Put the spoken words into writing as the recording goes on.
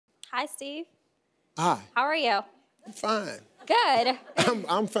Hi, Steve. Hi. How are you? I'm fine. Good.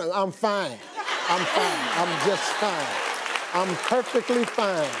 I'm fine. I'm fine. I'm fine. I'm just fine. I'm perfectly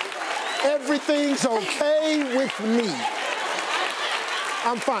fine. Everything's okay with me.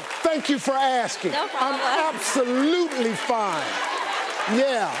 I'm fine. Thank you for asking. No problem. I'm absolutely fine.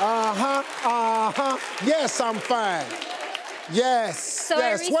 Yeah, Yes, I'm fine. Yes, So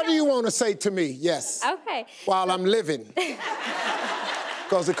yes. What do you want to say to me? Yes. Okay. While I'm living.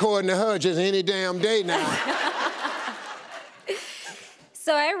 Because according to her, just any damn day now.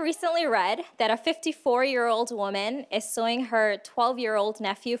 So I recently read that a 54-year-old woman is suing her 12-year-old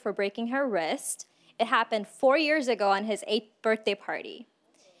nephew for breaking her wrist. It happened 4 years ago on his 8th birthday party.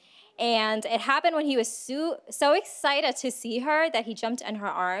 And it happened when he was so excited to see her that he jumped in her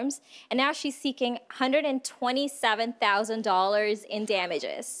arms. And now she's seeking $127,000 in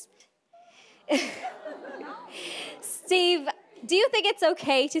damages. Steve, do you think it's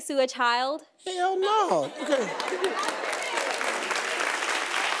okay to sue a child? Hell no. Okay.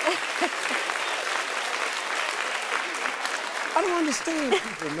 I don't understand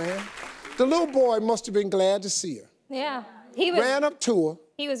people, man. The little boy must have been glad to see her. Yeah. Ran up to her.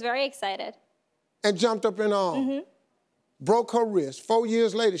 He was very excited. And jumped up in her arms. Mm-hmm. Broke her wrist. 4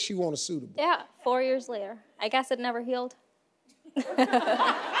 years later, she want to sue the boy. Yeah, 4 years later. I guess it never healed.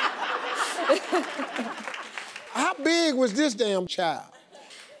 How big was this damn child?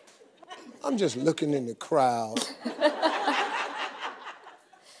 I'm just looking in the crowd.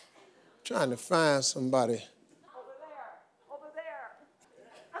 Trying to find somebody. Over there.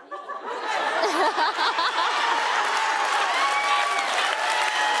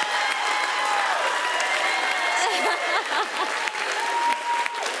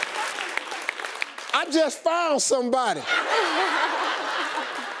 I just found somebody.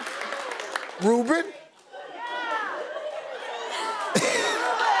 Ruben?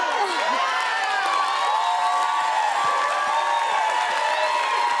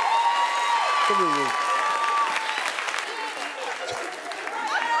 Come here, Ruben.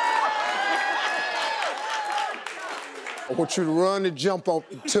 I want you to run and jump up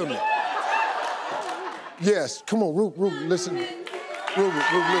to me. Yes, come on, Ruben, listen. Ruben, listen to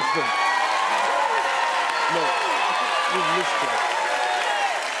me. No, Ruben, listen to me.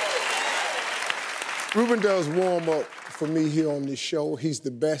 Ruben does warm up for me here on this show. He's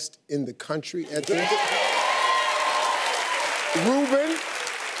the best in the country at this. Ruben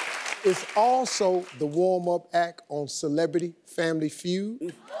is also the warm-up act on Celebrity Family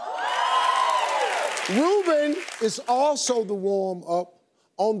Feud. Ruben is also the warm-up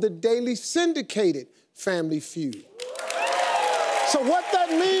on the daily syndicated Family Feud. So what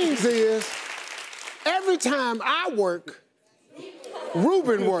that means is, every time I work,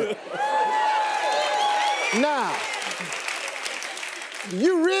 Ruben works. Now,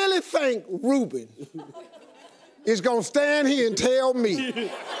 you really think Ruben is gonna stand here and tell me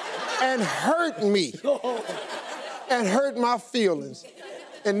and hurt me and hurt my feelings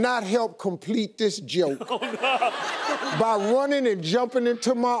and not help complete this joke by running and jumping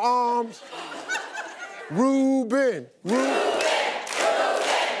into my arms? Ruben.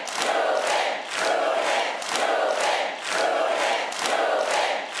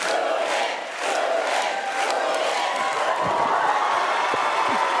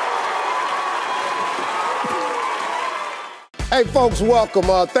 Hey folks, welcome.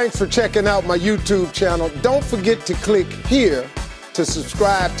 Thanks for checking out my YouTube channel. Don't forget to click here to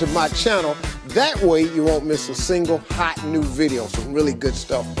subscribe to my channel. That way you won't miss a single hot new video, some really good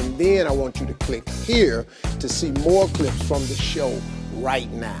stuff. And then I want you to click here to see more clips from the show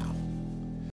right now.